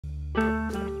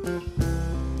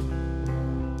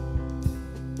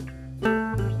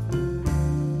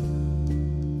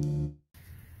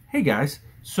Hey guys,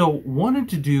 so wanted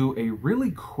to do a really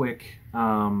quick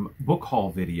book haul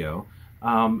video.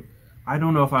 I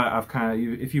don't know if I've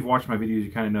if you've watched my videos,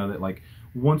 you kind of know that like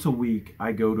once a week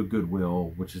I go to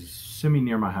Goodwill, which is semi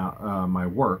near my house, my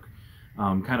work,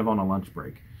 kind of on a lunch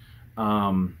break,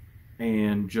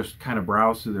 and just kind of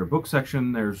browse through their book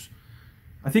section.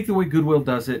 I think the way Goodwill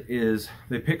does it is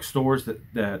they pick stores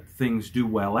that things do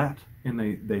well at, and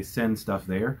they send stuff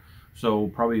there. So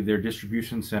probably their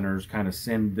distribution centers kind of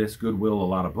send this Goodwill a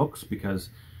lot of books because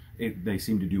they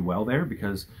seem to do well there,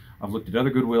 because I've looked at other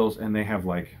Goodwills and they have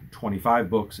like 25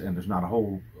 books and there's not a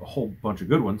whole bunch of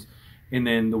good ones. And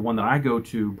then the one that I go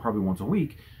to probably once a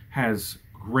week has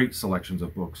great selections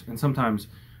of books. And sometimes,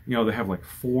 you know, they have like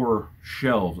 4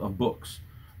 shelves of books,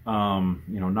 you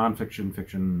know, nonfiction,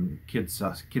 fiction, kid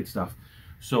stuff.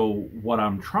 So what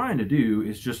I'm trying to do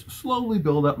is just slowly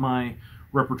build up my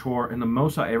repertoire, and the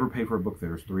most I ever pay for a book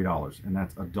there is $3, and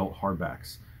that's adult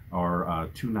hardbacks are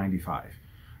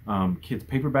 $2.95. Kids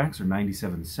paperbacks are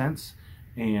 97 cents,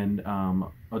 and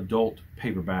adult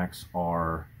paperbacks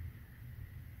are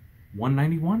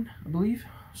 $1.91, I believe.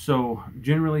 So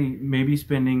generally maybe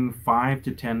spending $5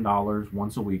 to $10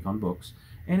 once a week on books,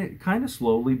 and it kind of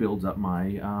slowly builds up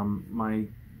my my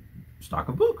stock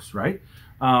of books, right?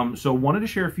 So wanted to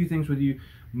share a few things with you.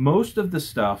 Most of the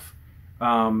stuff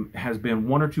has been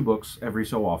 1 or 2 books every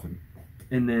so often.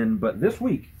 And then, but this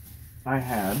week I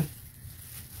had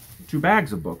 2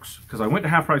 bags of books, because I went to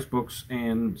Half Price Books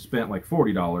and spent like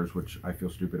 $40, which I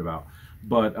feel stupid about,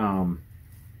 but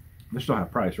they're still half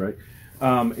price, right?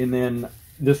 And then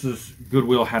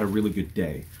Goodwill had a really good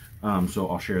day. So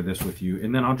I'll share this with you,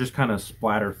 and then I'll just kind of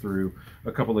splatter through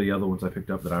a couple of the other ones I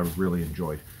picked up that I really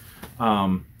enjoyed.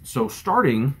 So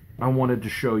starting, I wanted to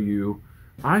show you,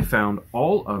 I found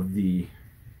all of the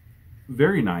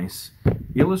very nice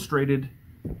illustrated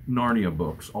Narnia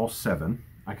books, all 7.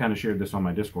 I kind of shared this on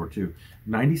my Discord too.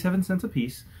 97 cents a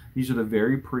piece. These are the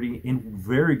very pretty, in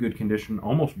very good condition,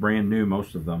 almost brand new,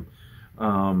 most of them.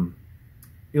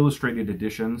 Illustrated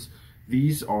editions.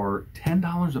 These are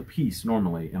 $10 a piece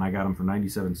normally, and I got them for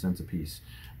 97 cents a piece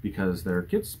because they're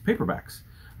kids' paperbacks.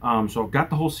 So I've got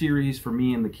the whole series for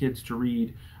me and the kids to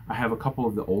read. I have a couple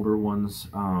of the older ones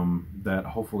that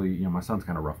hopefully, you know, my son's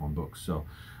kind of rough on books, so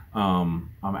I'm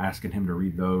asking him to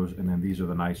read those, and then these are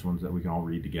the nice ones that we can all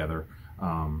read together,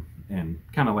 and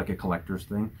kind of like a collector's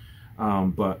thing.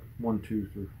 But 1, 2,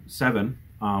 3, 7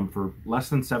 for less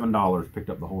than $7, picked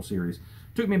up the whole series.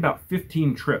 Took me about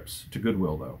 15 trips to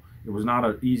Goodwill though. It was not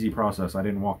an easy process. I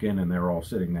didn't walk in and they were all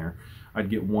sitting there. I'd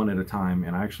get one at a time,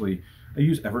 and I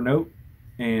use Evernote,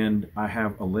 and I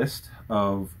have a list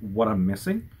of what I'm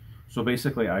missing. So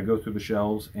basically I go through the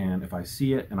shelves, and if I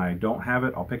see it and I don't have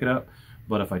it, I'll pick it up.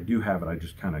 But if I do have it, I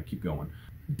just kind of keep going.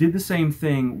 Did the same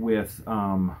thing with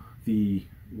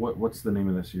what's the name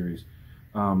of that series?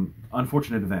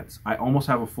 Unfortunate Events. I almost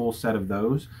have a full set of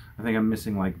those. I think I'm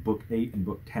missing like book 8 and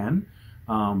book 10.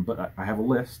 But I have a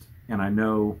list, and I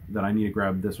know that I need to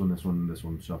grab this one, this one, and this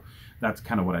one. So that's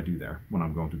kind of what I do there when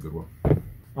I'm going to Goodwill.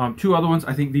 2 other ones,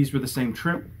 I think these were the same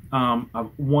trip. I've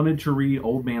wanted to read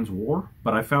Old Man's War,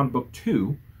 but I found book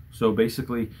 2. So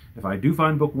basically, if I do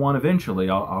find book 1 eventually,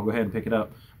 I'll go ahead and pick it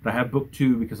up. But I have book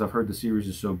 2 because I've heard the series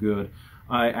is so good.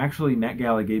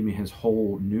 NetGalley gave me his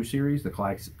whole new series, the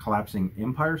Collapsing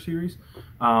Empire series.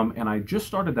 And I just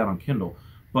started that on Kindle.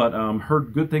 But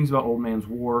heard good things about Old Man's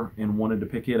War and wanted to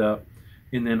pick it up.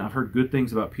 And then I've heard good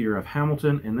things about Peter F.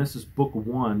 Hamilton, and this is book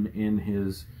 1 in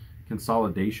his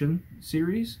Consolidation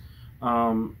series.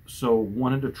 So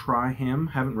wanted to try him.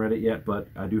 Haven't read it yet, but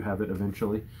I do have it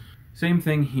eventually. Same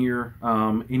thing here.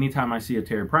 Anytime I see a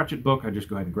Terry Pratchett book, I just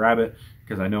go ahead and grab it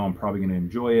because I know I'm probably going to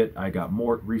enjoy it. I got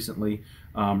Mort recently.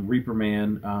 Reaper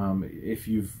Man, if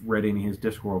you've read any of his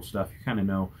Discworld stuff, you kind of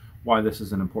know why this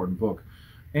is an important book.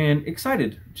 And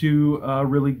excited to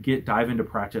really dive into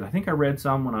Pratchett. I think I read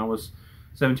some when I was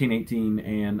 17, 18,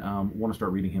 and want to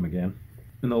start reading him again.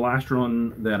 And the last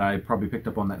one that I probably picked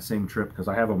up on that same trip, because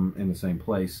I have them in the same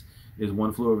place, is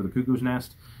One Flew Over the Cuckoo's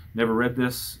Nest. Never read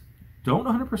this. Don't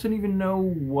 100% even know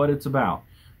what it's about.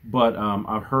 But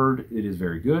I've heard it is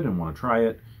very good and want to try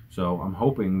it. So I'm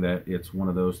hoping that it's one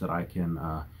of those that I can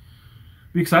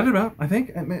be excited about, I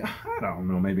think. I don't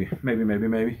know,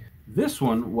 maybe. This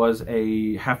one was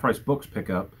a Half Price Books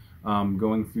pickup.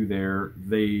 Going through there,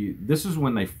 this is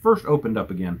when they first opened up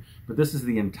again, but this is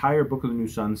the entire Book of the New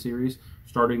Sun series,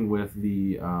 starting with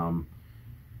the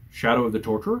Shadow of the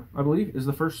Torturer, I believe, is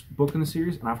the first book in the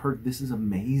series, and I've heard this is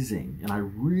amazing, and I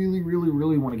really, really,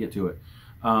 really want to get to it.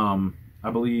 I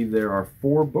believe there are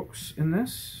 4 books in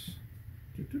this.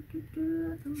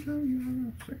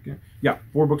 Yeah,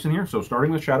 4 books in here. So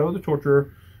starting with Shadow of the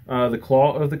Torturer, The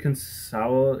Claw of the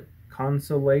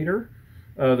Consolator,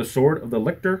 The Sword of the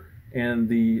Lictor, and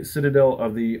The Citadel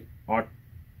of the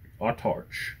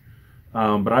Autarch.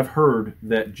 But I've heard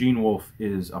that Gene Wolfe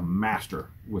is a master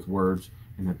with words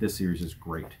and that this series is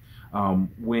great.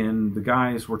 When the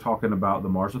guys were talking about the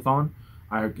Marsathon,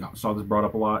 I saw this brought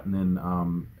up a lot, and then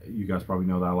you guys probably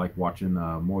know that I like watching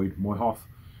Moyhoff.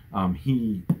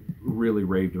 He really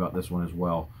raved about this one as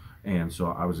well, and so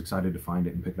I was excited to find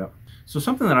it and pick it up. So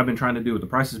something that I've been trying to do with the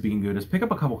prices being good is pick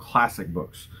up a couple classic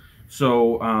books.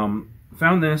 So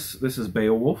found this. This is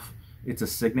Beowulf. It's a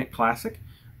Signet classic.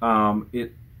 I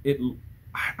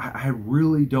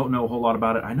really don't know a whole lot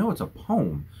about it. I know it's a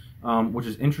poem, which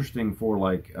is interesting for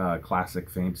like classic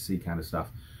fantasy kind of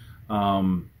stuff.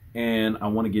 And I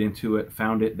want to get into it.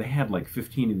 Found it. They had like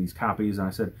 15 of these copies, and I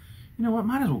said, you know what,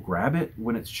 might as well grab it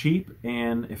when it's cheap,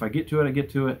 and if I get to it, I get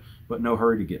to it, but no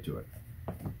hurry to get to it.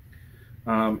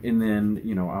 And then,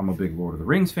 you know, I'm a big Lord of the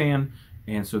Rings fan,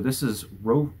 and so this is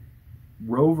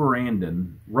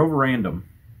Roverandom,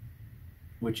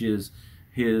 which is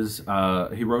his,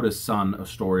 he wrote his son a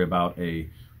story about a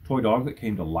toy dog that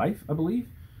came to life, I believe.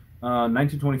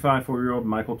 1925, 4-year-old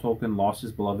Michael Tolkien lost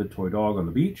his beloved toy dog on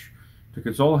the beach. To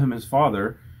console him, his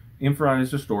father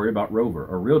improvised a story about Rover,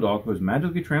 a real dog who was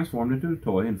magically transformed into a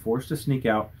toy and forced to sneak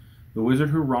out the wizard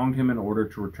who wronged him in order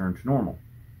to return to normal.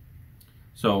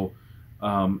 So,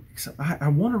 I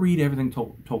want to read everything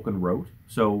Tolkien wrote,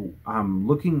 so I'm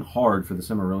looking hard for the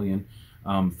Silmarillion.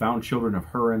 Found Children of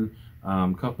Húrin,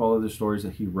 a couple other stories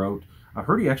that he wrote. I've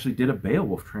heard he actually did a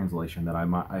Beowulf translation that I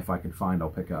might, if I can find, I'll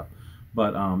pick up.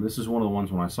 But this is one of the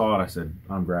ones when I saw it, I said,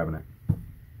 I'm grabbing it.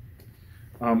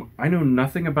 I know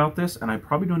nothing about this, and I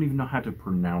probably don't even know how to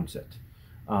pronounce it.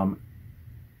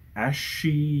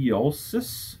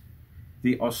 Ashiolsis,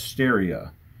 the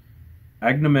Osteria,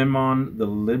 Agamemnon, the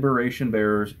Liberation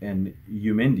Bearers, and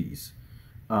Eumendes.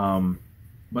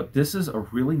 But this is a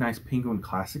really nice Penguin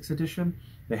Classics edition.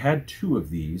 They had 2 of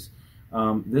these.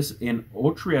 This in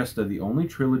Otriesta, the only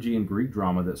trilogy in Greek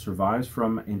drama that survives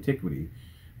from antiquity.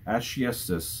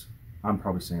 Ashiestis, I'm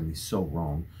probably saying these so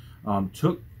wrong,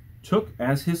 took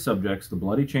as his subjects the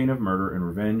bloody chain of murder and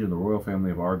revenge in the royal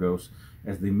family of Argos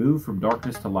as they move from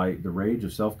darkness to light, the rage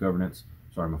of self-governance.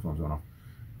 Sorry, my phone's going off.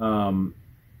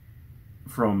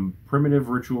 From primitive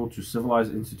ritual to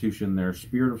civilized institution, their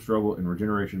spirit of struggle and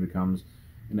regeneration becomes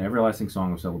an everlasting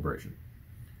song of celebration.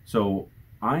 So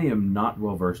I am not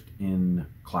well versed in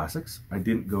classics. I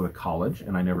didn't go to college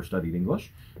and I never studied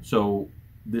English. So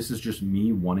this is just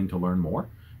me wanting to learn more,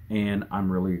 and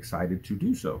I'm really excited to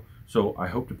do so. So I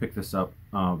hope to pick this up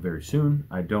very soon.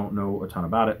 I don't know a ton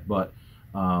about it, but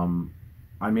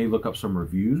I may look up some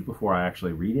reviews before I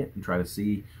actually read it and try to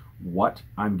see what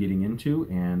I'm getting into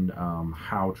and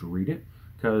how to read it.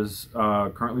 Because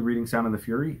currently reading Sound and the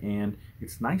Fury, and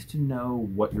it's nice to know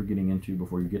what you're getting into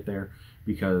before you get there,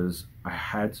 because I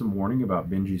had some warning about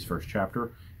Benji's first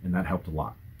chapter, and that helped a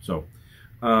lot. So,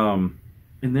 and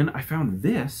then I found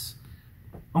this,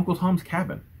 Uncle Tom's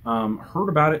Cabin. Heard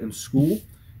about it in school.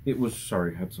 It was,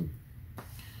 sorry,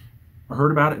 I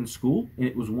heard about it in school, and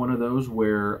it was one of those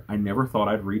where I never thought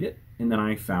I'd read it, and then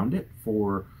I found it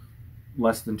for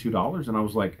less than $2, and I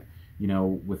was like, you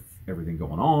know, with everything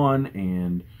going on,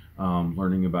 and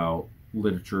learning about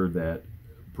literature that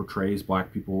portrays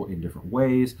black people in different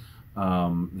ways,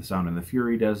 The Sound and the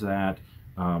Fury does that.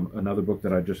 Another book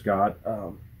that I just got,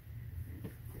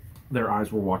 Their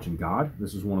Eyes Were Watching God.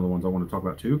 This is one of the ones I want to talk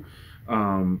about too.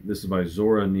 This is by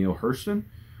Zora Neale Hurston.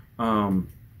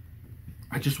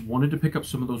 I just wanted to pick up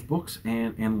some of those books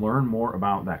and learn more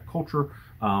about that culture.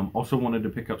 Also wanted to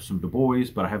pick up some Du Bois,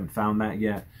 but I haven't found that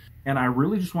yet. And I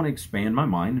really just want to expand my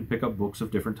mind and pick up books of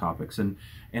different topics and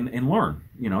learn.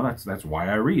 You know, that's why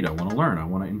I read. I want to learn. I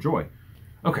want to enjoy.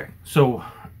 Okay, so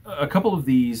a couple of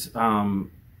these were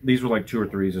like 2 or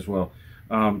 3s as well.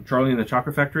 Charlie and the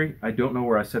Chocolate Factory. I don't know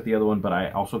where I set the other one, but I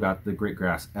also got the Great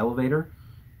Glass Elevator.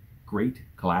 Great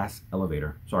Glass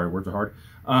Elevator. Sorry, words are hard.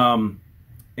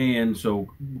 And so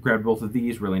grabbed both of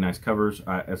these. Really nice covers.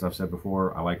 As I've said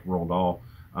before, I like Roald Dahl.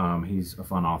 He's a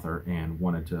fun author and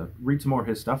wanted to read some more of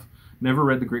his stuff. Never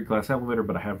read the Great Glass Elevator,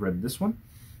 but I have read this one.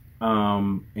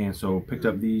 And so picked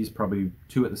up these, probably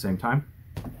 2 at the same time.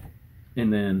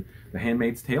 And then The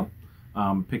Handmaid's Tale.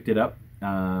 Picked it up.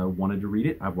 Wanted to read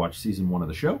it. I've watched season 1 of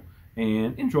the show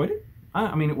and enjoyed it.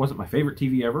 I mean, it wasn't my favorite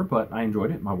TV ever, but I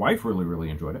enjoyed it. My wife really, really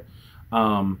enjoyed it.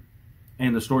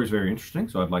 And the story is very interesting,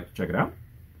 so I'd like to check it out.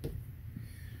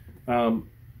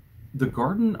 The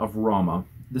Garden of Rama.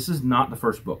 This is not the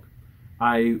first book.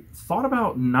 I thought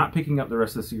about not picking up the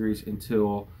rest of the series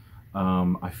until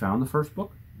I found the first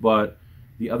book, but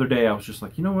The other day I was just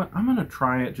like, you know what, I'm going to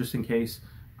try it just in case.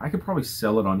 I could probably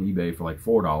sell it on eBay for like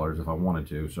 $4 if I wanted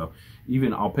to. So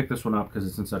even I'll pick this one up because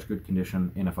it's in such good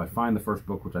condition. And if I find the first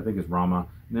book, which I think is Rama,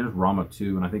 and there's Rama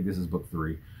 2, and I think this is book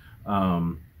 3,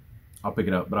 I'll pick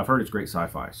it up. But I've heard it's great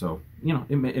sci-fi. So, you know,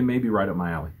 it may be right up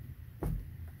my alley.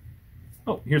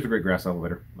 Oh, here's the Great Grass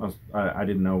Elevator. I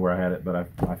didn't know where I had it, but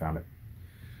I found it.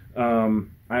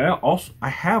 I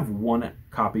have one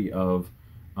copy of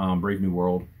Brave New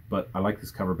World, but I like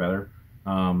this cover better.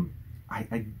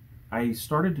 I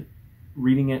started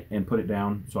reading it and put it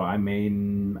down, so it may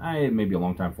be a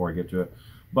long time before I get to it.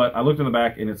 But I looked in the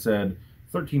back and it said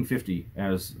 $13.50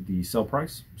 as the sell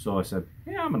price. So I said,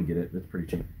 yeah, I'm gonna get it. It's pretty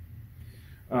cheap.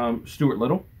 Stuart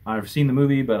Little. I've seen the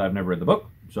movie, but I've never read the book,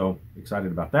 so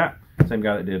excited about that. Same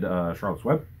guy that did Charlotte's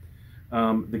Web.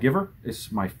 The Giver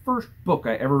is my first book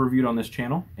I ever reviewed on this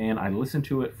channel, and I listened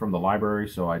to it from the library,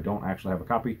 so I don't actually have a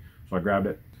copy, so I grabbed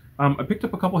it. I picked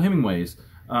up a couple Hemingways.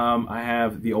 I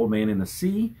have The Old Man in the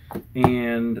Sea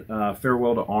and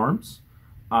Farewell to Arms.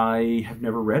 I have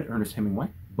never read Ernest Hemingway,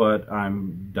 but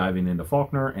I'm diving into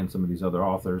Faulkner and some of these other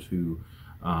authors who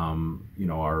you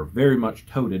know, are very much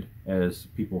touted as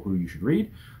people who you should read.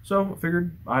 So I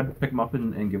figured I'd pick them up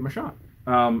and give them a shot.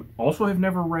 Also have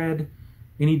never read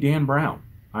any Dan Brown.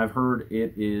 I've heard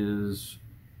it is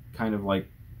kind of like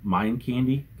mind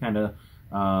candy, kind of.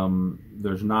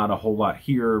 There's not a whole lot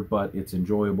here, but it's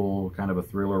enjoyable, kind of a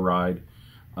thriller ride.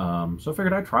 So I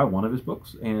figured I'd try one of his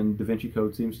books, and Da Vinci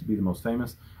Code seems to be the most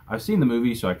famous. I've seen the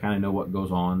movie, so I kind of know what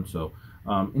goes on. So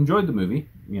enjoyed the movie.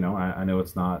 You know, I know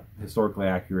it's not historically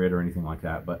accurate or anything like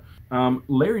that, but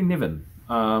Larry Niven,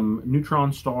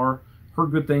 Neutron Star.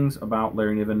 Heard good things about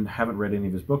Larry Niven. Haven't read any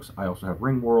of his books. I also have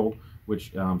Ringworld,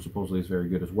 which supposedly is very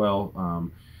good as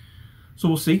well. So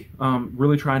we'll see.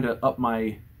 Really trying to up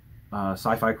my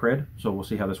sci-fi cred, so we'll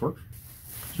see how this works.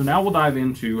 So now we'll dive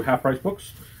into half-price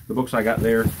books. The books I got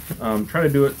there. Try to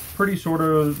do it pretty sort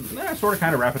of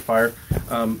kind of rapid fire.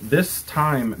 This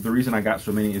time, the reason I got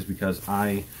so many is because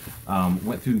I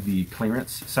went through the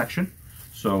clearance section.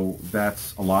 So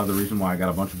that's a lot of the reason why I got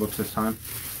a bunch of books this time.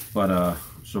 But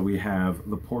so we have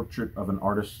The Portrait of an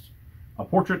Artist, A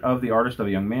Portrait of the Artist of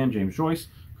a Young Man, James Joyce.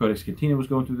 Codex Cantina was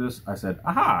going through this. I said,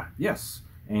 aha, yes.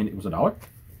 And it was $1.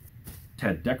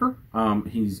 Ted Dekker.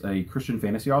 He's a Christian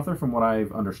fantasy author from what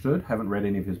I've understood. Haven't read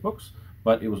any of his books,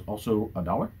 but it was also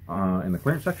 $1 in the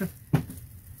clearance section.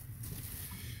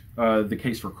 The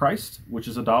Case for Christ, which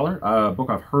is $1. A book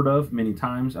I've heard of many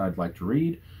times, I'd like to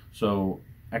read. So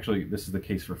actually, this is The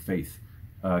Case for Faith.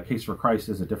 Case for Christ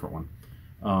is a different one.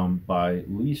 By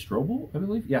Lee Strobel, I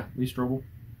believe. Yeah, Lee Strobel.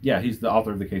 Yeah, he's the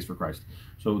author of The Case for Christ.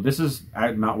 So this is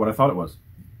not what I thought it was.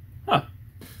 Huh.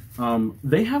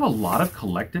 They have a lot of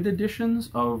collected editions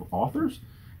of authors,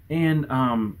 and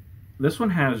this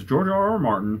one has George R.R.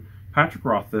 Martin, Patrick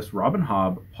Rothfuss, Robin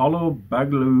Hobb, Paulo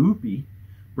Bagliupi,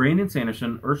 Brandon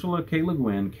Sanderson, Ursula K. Le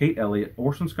Guin, Kate Elliott,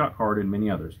 Orson Scott Card, and many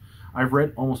others. I've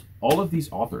read almost all of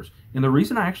these authors, and the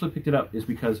reason I actually picked it up is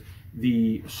because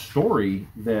the story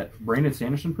that Brandon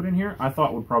Sanderson put in here, I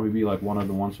thought would probably be like one of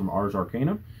the ones from Ars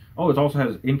Arcanum. Oh, it also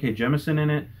has N.K. Jemisin in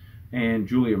it, and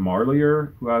Julia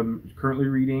Marlier, who I'm currently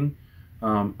reading.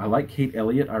 I like Kate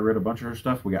Elliott. I read a bunch of her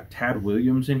stuff. We got Tad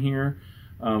Williams in here,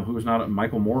 who is not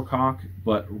Michael Moorcock,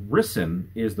 but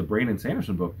Risen is the Brandon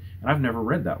Sanderson book, and I've never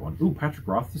read that one. Ooh, Patrick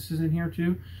Rothfuss is in here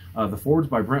too. The Forwards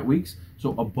by Brent Weeks.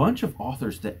 So a bunch of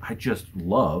authors that I just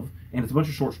love, and it's a bunch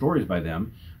of short stories by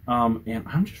them. And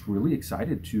I'm just really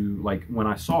excited to, like, when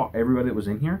I saw everybody that was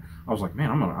in here, I was like,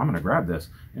 man, I'm gonna grab this,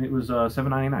 and it was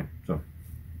 $7.99. So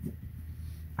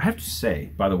I have to say,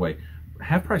 by the way,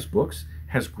 Half Price Books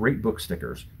has great book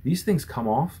stickers. These things come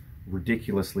off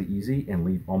ridiculously easy and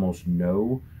leave almost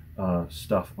no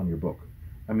stuff on your book.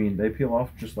 I mean, they peel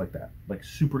off just like that, like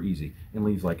super easy, and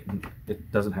leaves like,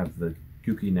 it doesn't have the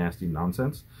kooky, nasty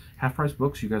nonsense. Half Price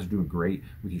Books, you guys are doing great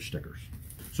with your stickers.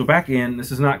 So back in,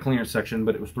 this is not clearance section,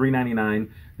 but it was $3.99.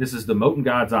 This is The Mote in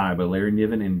God's Eye by Larry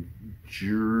Niven and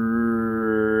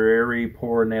Jerry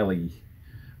Pornelli.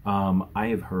 I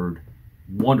have heard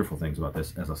wonderful things about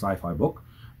this as a sci-fi book,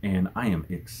 and I am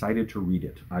excited to read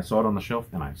it. I saw it on the shelf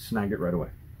and I snagged it right away.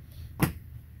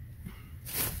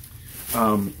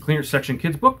 Clearance section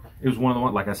kids book. It was one of the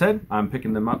ones, like I said, I'm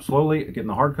picking them up slowly, getting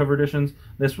the hardcover editions.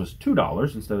 This was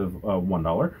 $2 instead of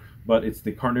 $1, but it's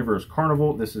the Carnivorous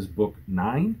Carnival. This is book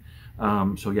 9.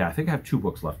 So yeah, I think I have 2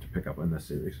 books left to pick up in this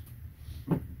series.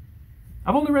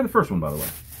 I've only read the first one, by the way,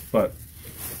 but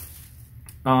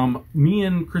me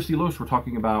and Christy Lewis were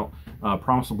talking about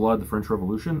Promise of Blood, the French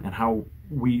Revolution, and how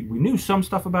we knew some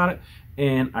stuff about it,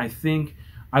 and I think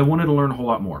I wanted to learn a whole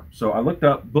lot more. So I looked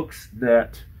up books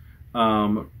that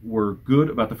were good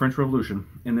about the French Revolution,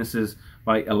 and this is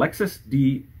by Alexis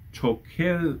de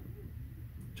Tocqueville.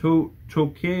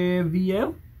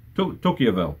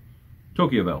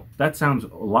 Tocqueville. That sounds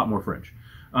a lot more French.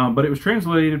 But it was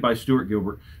translated by Stuart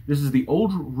Gilbert. This is the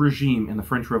old regime in the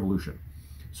French Revolution.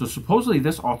 So supposedly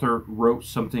this author wrote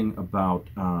something about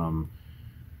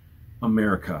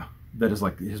America that is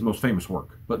like his most famous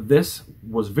work. But this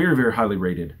was very, very highly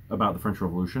rated about the French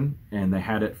Revolution, and they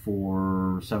had it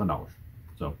for $7.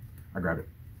 So I grabbed it.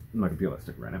 I'm not gonna be able to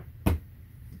stick it right now.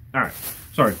 All right,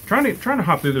 sorry, trying to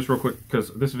hop through this real quick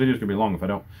because this video is gonna be long if I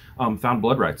don't. Found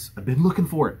Blood Rights. I've been looking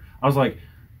for it. I was like,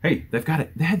 hey, they've got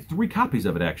it. They had 3 copies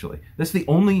of it actually. That's the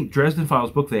only Dresden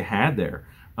Files book they had there,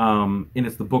 and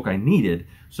it's the book I needed.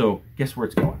 So guess where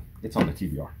it's going? It's on the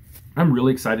TBR. I'm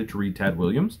really excited to read Tad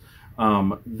Williams.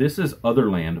 This is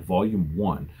Otherland, Volume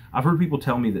 1. I've heard people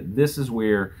tell me that this is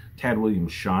where Tad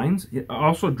Williams shines.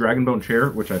 Also, Dragonbone Chair,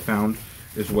 which I found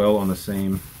as well on the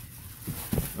same.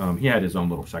 He had his own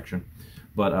little section.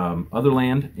 But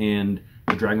Otherland and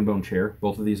the Dragonbone Chair,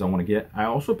 both of these I want to get. I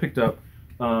also picked up,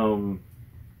 where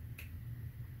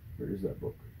is that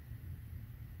book?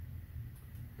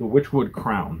 The Witchwood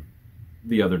Crown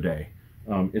the other day.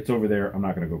 It's over there. I'm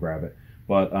not going to go grab it.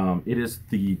 But it is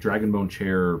the Dragonbone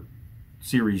Chair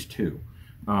Series 2.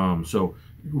 So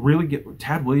really get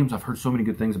Tad Williams. I've heard so many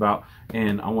good things about,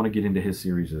 and I want to get into his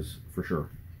series for sure.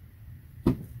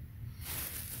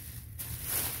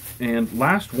 And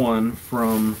last one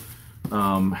from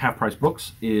Half Price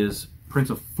Books is Prince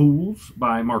of Fools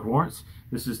by Mark Lawrence.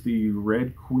 This is the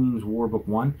Red Queen's War Book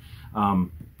 1.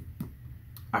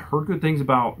 I heard good things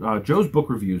about Joe's Book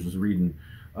Reviews. Was reading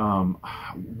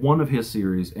one of his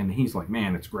series, and he's like,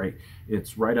 man, it's great.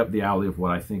 It's right up the alley of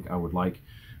what I think I would like.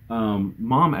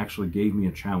 Mom actually gave me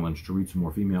a challenge to read some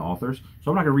more female authors,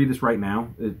 so I'm not gonna read this right now.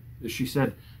 She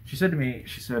said to me,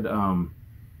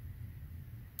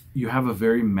 you have a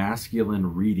very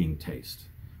masculine reading taste.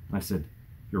 And I said,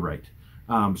 you're right.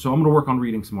 So I'm gonna work on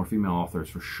reading some more female authors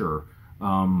for sure.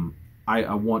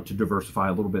 I want to diversify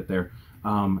a little bit there,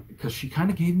 because she kind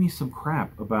of gave me some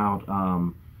crap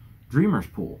about Dreamer's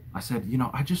Pool. I said, you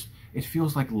know, it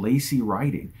feels like lacy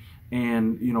writing.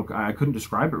 And, you know, I couldn't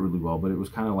describe it really well, but it was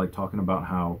kind of like talking about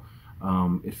how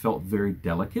it felt very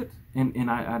delicate. And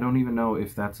I don't even know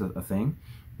if that's a thing.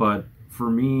 But for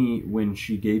me, when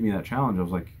she gave me that challenge, I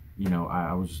was like, you know,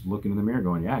 I was looking in the mirror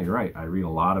going, yeah, you're right. I read a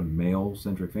lot of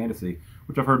male-centric fantasy,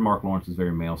 which I've heard Mark Lawrence is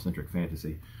very male-centric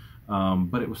fantasy.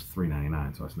 But it was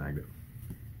 $3.99, so I snagged it.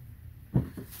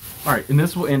 All right, and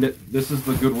this will end it. This is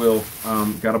the Goodwill.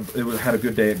 It had a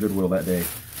good day at Goodwill that day.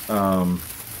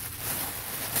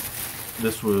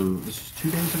 This was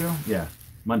 2 days ago. Yeah,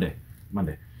 Monday.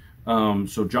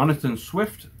 So Jonathan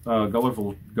Swift,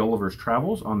 Gulliver's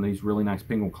Travels on these really nice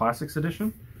Penguin Classics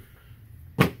edition.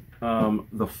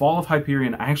 The Fall of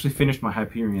Hyperion. I actually finished my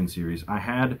Hyperion series. I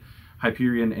had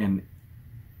Hyperion and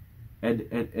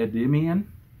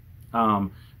Endymion,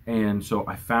 and so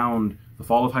I found The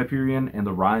Fall of Hyperion and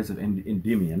The Rise of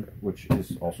Endymion, which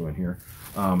is also in here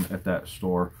at that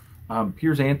store.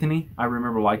 Piers Anthony, I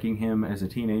remember liking him as a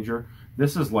teenager.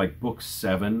 This is like book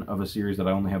 7 of a series that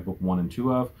I only have book 1 and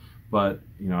 2 of, but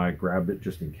you know, I grabbed it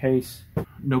just in case.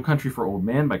 No Country for Old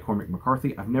Men by Cormac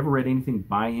McCarthy. I've never read anything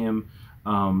by him.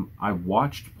 I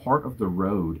watched part of The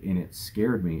Road and it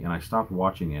scared me, and I stopped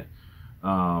watching it.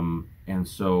 And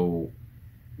so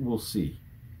we'll see.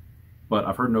 But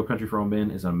I've heard No Country for Old Men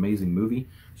is an amazing movie,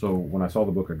 so when I saw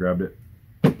the book, I grabbed it.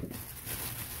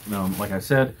 Like I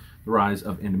said, The Rise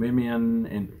of Endymion,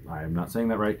 and I'm not saying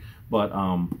that right, but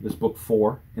this book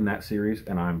 4 in that series,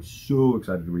 and I'm so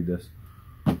excited to read this.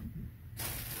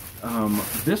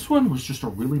 This one was just a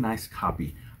really nice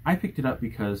copy. I picked it up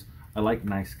because I like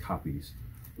nice copies.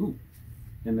 Ooh,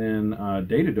 and then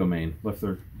Data Domain left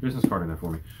their business card in there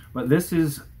for me. But this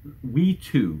is We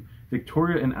Two,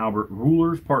 Victoria and Albert,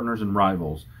 Rulers, Partners, and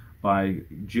Rivals by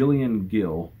Gillian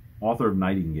Gill, author of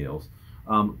Nightingales.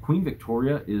 Queen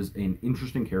Victoria is an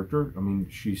interesting character. I mean,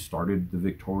 she started the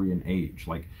Victorian age.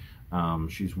 Like,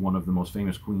 she's one of the most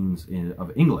famous queens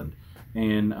of England.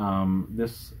 And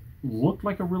this looked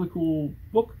like a really cool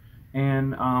book,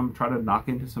 and try to knock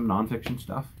into some nonfiction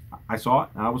stuff. I saw it,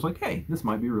 and I was like, hey, this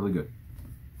might be really good.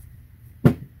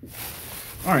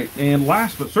 All right, and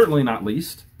last but certainly not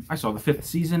least, I saw the 5th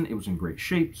season. It was in great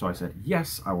shape, so I said,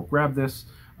 yes, I will grab this.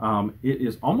 It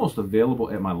is almost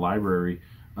available at my library.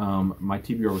 My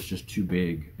TBR was just too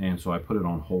big, and so I put it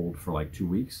on hold for like 2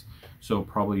 weeks. So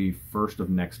probably 1st of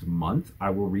next month,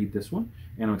 I will read this one,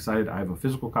 and I'm excited. I have a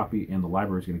physical copy, and the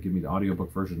library is going to give me the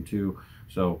audiobook version too,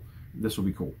 so this will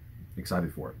be cool.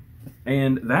 Excited for it.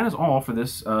 And that is all for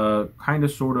this kind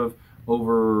of sort of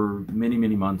over many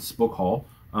months book haul,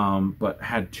 but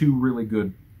had two really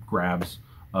good grabs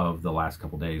of the last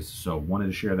couple days, so wanted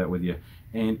to share that with you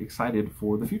and excited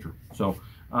for the future. So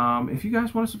if you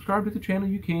guys want to subscribe to the channel,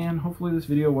 you can. Hopefully this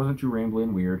video wasn't too rambling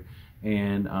and weird,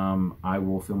 and I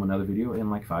will film another video in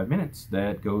like 5 minutes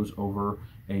that goes over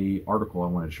a article I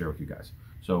wanted to share with you guys.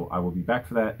 So I will be back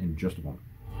for that in just a moment.